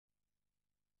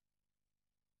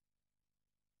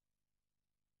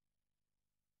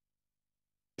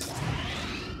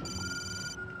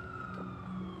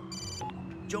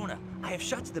Jonah, I have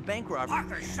shot to the bank robber.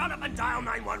 Parker, shut up and dial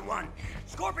 911.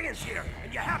 Scorpion's here,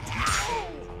 and you have to...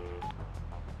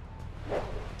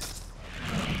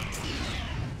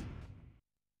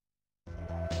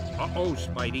 Uh-oh,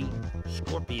 Spidey.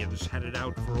 Scorpions had it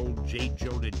out for old J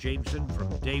Jonah Jameson from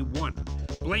day one,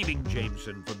 blaming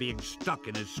Jameson for being stuck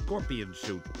in his scorpion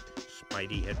suit.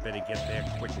 Spidey had better get there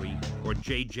quickly, or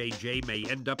JJJ may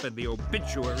end up in the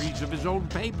obituaries of his own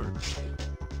paper.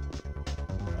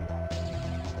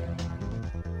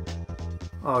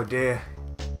 Oh dear.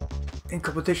 In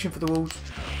competition for the world's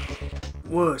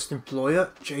worst employer,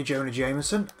 J Jonah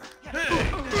Jameson. Gotta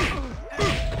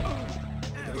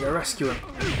go rescue him.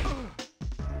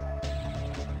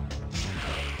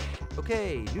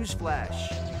 Okay, newsflash.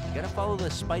 You gotta follow the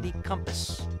Spidey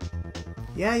compass.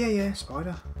 Yeah,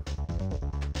 Spider.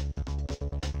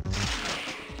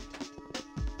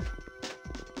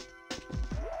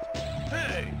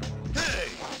 Hey!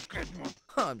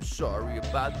 I'm sorry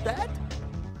about that.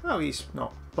 Oh, he's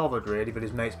not bothered really, but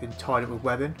his mate's been tied up with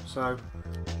webbing, so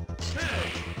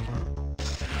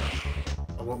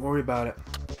I won't worry about it.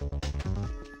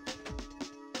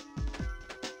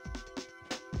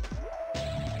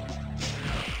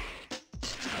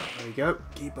 There we go.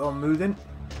 Keep on moving.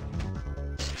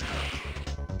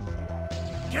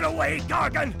 Get away,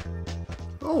 Gargan!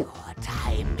 Oh, Your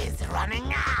time is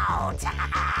running out.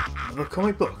 another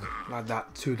comic book. Add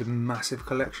that to the massive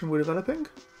collection we're developing.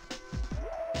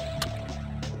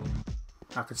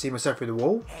 I can see myself through the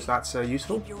wall, so that's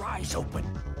useful. Keep your eyes open.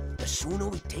 The sooner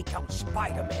we take out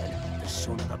Spider-Man, the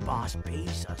sooner the boss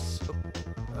pays us.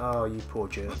 Oh, you poor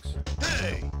jerks.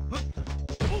 Hey!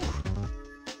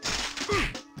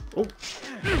 Oh,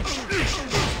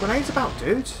 grenades about,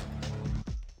 dude.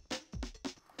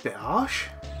 Bit harsh.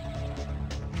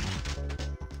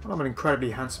 Well, I'm an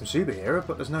incredibly handsome superhero,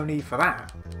 but there's no need for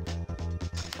that.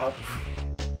 Oh.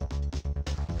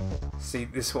 See,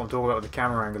 this is what I'm talking about with the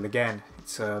camera angle again.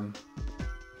 It's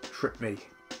tripped me.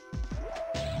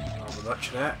 Not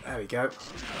much there. There we go.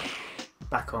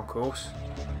 Back on course.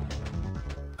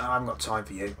 I haven't got time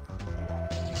for you.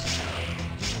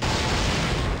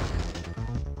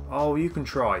 Oh, you can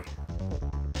try.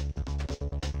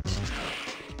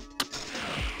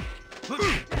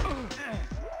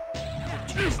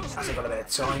 Jesus, I've got a bit of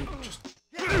time. Just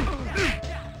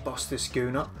boss this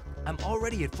goon up. I'm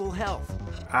already at full health.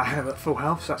 I have at full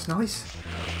health, so that's nice.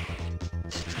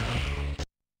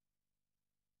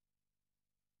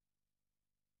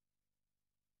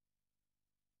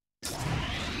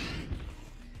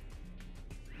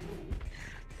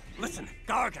 Listen,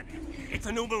 Gargan, it's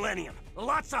a new millennium.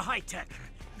 Lots of high-tech.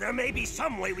 There may be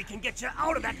some way we can get you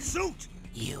out of that suit.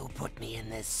 You put me in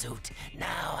this suit.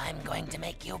 Now I'm going to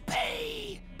make you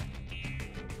pay.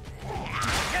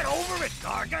 Get over it,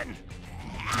 Gargan.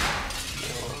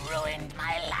 You ruined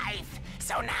my life,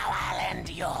 so now I'll end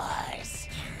yours.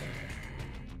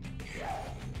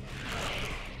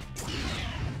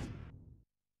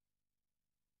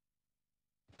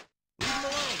 Leave him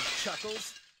alone,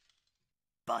 Chuckles.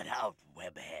 Butt out,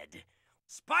 webhead.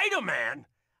 Spider-Man?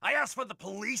 I asked for the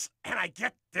police, and I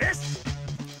get this?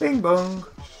 Bing bong.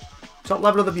 Top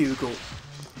level of the Bugle.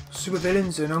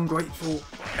 Supervillains and ungrateful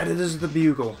editors of the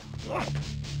Bugle.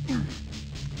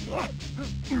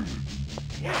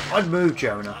 I'd move,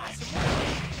 Jonah.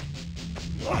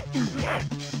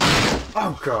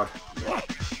 Oh god.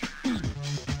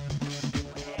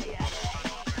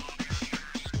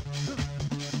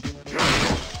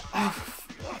 Oh,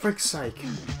 for frick's sake.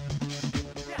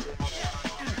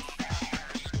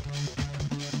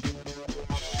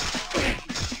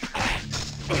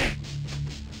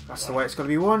 That's the way it's got to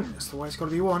be won. That's the way it's got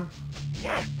to be won.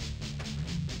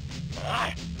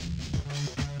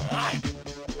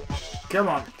 Come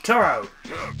on, Toro!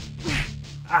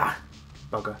 Ah,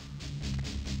 bugger.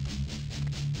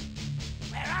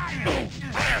 Where are you?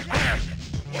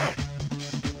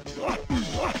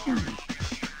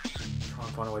 Try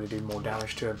and find a way to do more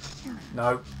damage to him.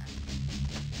 No.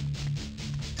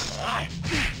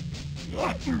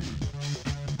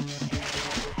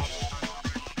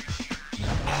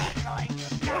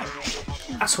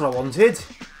 That's what I wanted.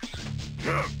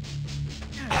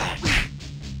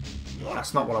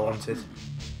 That's not what I wanted.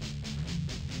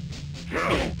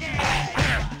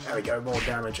 There we go, more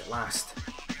damage at last.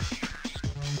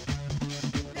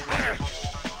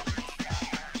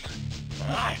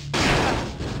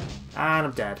 And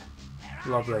I'm dead.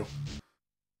 Lovely.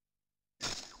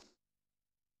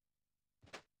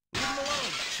 Leave him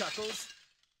alone, Chuckles.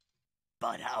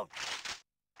 Butt out.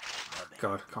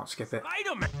 God, can't skip it.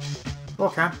 Spider-Man! Oh, I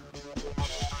can.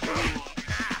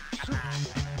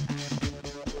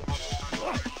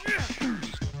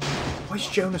 Why is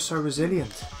Jonah so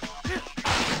resilient?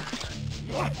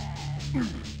 I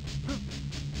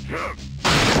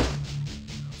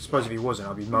suppose if he wasn't,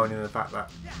 I'd be moaning at the fact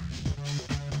that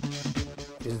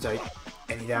he doesn't take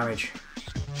any damage.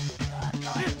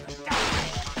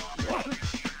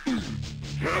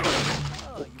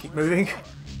 Oh, keep moving.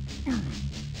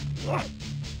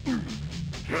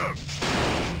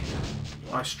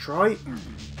 Nice try.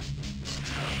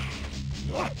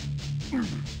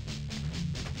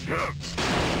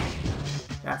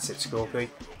 That's it, Scorpy.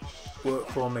 Work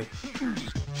for me.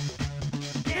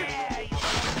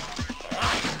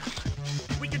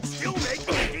 We can still make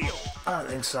a deal. I don't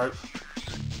think so.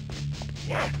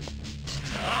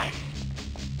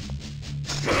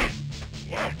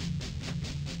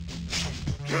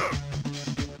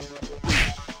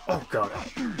 Oh god.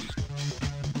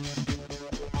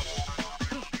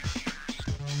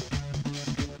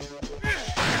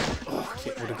 Oh,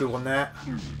 hit with a good one there.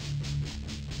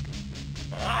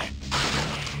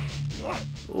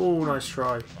 Oh, nice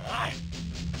try.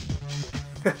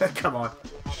 Come on.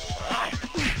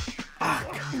 Ah,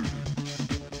 God.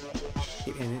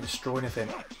 He didn't destroy anything.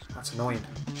 That's annoying.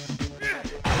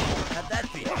 How'd that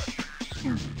feel?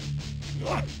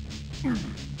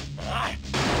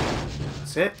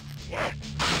 That's it.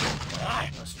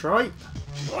 Let's try.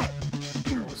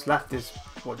 What's left is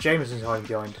what Jameson's hiding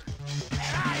behind.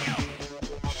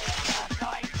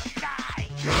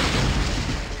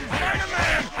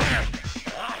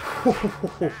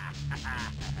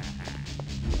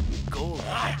 Gold.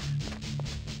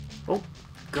 Oh,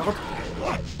 God.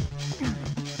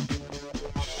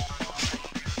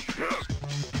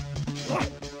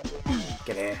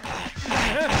 Get here.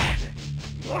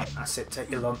 That's it,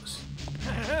 take your lumps.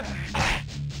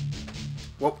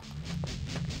 Whoop.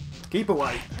 Keep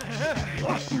away.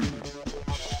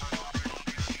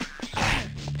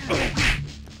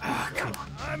 Ah, come on.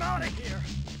 I'm out of here.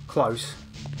 Close.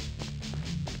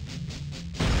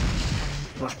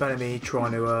 Much better me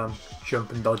trying to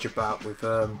jump and dodge about with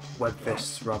web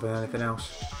fists rather than anything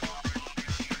else.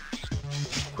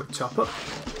 Quick top up.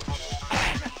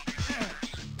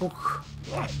 Oh.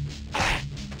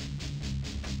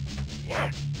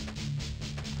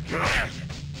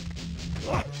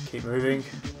 Keep moving.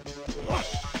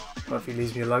 Hope he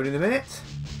leaves me alone in a minute.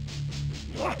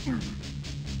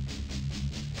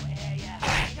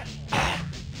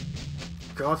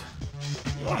 God.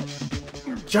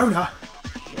 Jonah!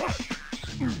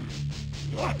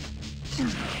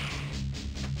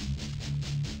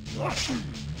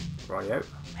 Rightio.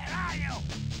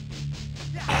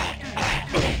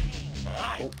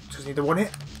 Oh, just need the one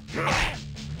hit.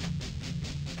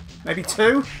 Maybe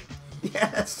two?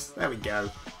 Yes, there we go.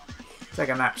 Take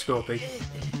a nap, Scorpy.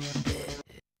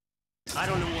 I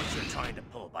don't know what you're trying to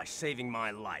pull by saving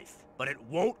my life, but it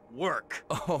won't work.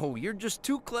 Oh, you're just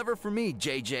too clever for me,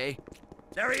 JJ.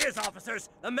 There he is, officers!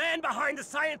 The man behind the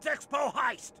Science Expo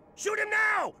heist! Shoot him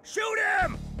now! Shoot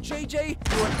him! JJ,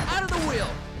 you're out of the wheel.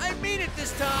 I mean it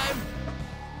this time.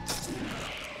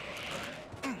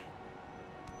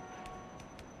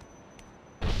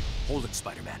 Hold it,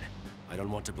 Spider-Man. I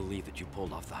don't want to believe that you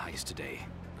pulled off the heist today,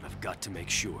 but I've got to make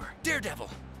sure. Daredevil,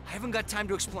 I haven't got time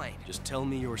to explain. Just tell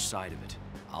me your side of it.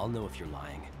 I'll know if you're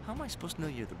lying. How am I supposed to know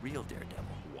you're the real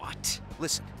Daredevil? What?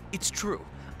 Listen, it's true.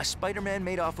 A Spider-Man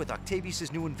made off with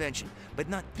Octavius's new invention, but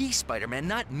not the Spider-Man,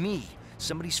 not me.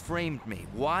 Somebody's framed me.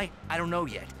 Why? I don't know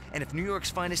yet. And if New York's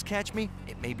finest catch me,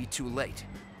 it may be too late.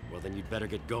 Well, then you'd better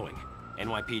get going.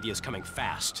 NYPD is coming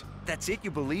fast. That's it? You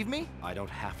believe me? I don't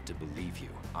have to believe you.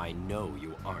 I know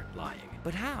you aren't lying.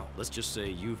 But how? Let's just say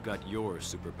you've got your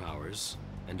superpowers,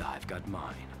 and I've got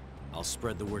mine. I'll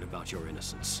spread the word about your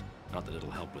innocence. Not that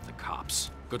it'll help with the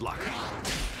cops. Good luck.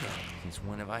 Since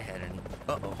when have I had any?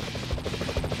 Uh-oh.